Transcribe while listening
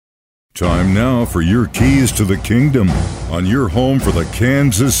Time now for your keys to the kingdom on your home for the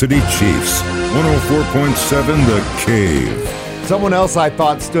Kansas City Chiefs. 104.7 The Cave. Someone else I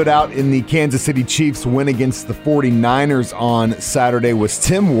thought stood out in the Kansas City Chiefs win against the 49ers on Saturday was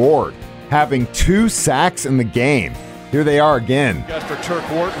Tim Ward, having 2 sacks in the game. Here they are again. Got for Turk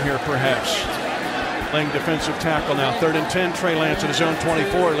Wharton here, perhaps. Playing defensive tackle now. 3rd and 10. Trey Lance at his own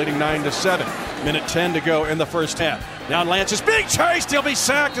 24, leading 9-7. Minute 10 to go in the first half. Now Lance's big chase. He'll be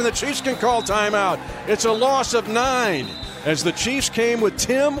sacked, and the Chiefs can call timeout. It's a loss of 9 as the Chiefs came with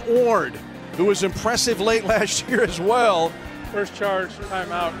Tim Ward, who was impressive late last year as well. First charge,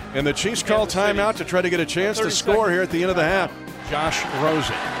 timeout. And the Chiefs call timeout to try to get a chance to score here at the end of the half. Josh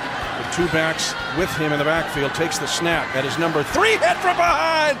Rosen, with 2 backs with him in the backfield, takes the snap. That is number 3, hit from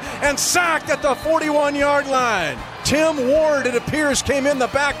behind and sacked at the 41-yard line. Tim Ward, it appears, came in the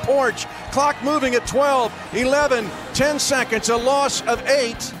back porch. Clock moving at 12, 11, 10 seconds, a loss of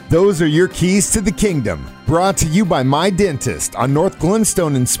 8. Those are your keys to the kingdom. Brought to you by My Dentist on North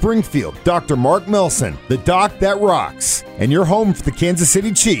Glenstone in Springfield, Dr. Mark Melson, the doc that rocks. And your home for the Kansas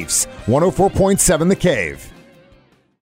City Chiefs, 104.7 The Cave.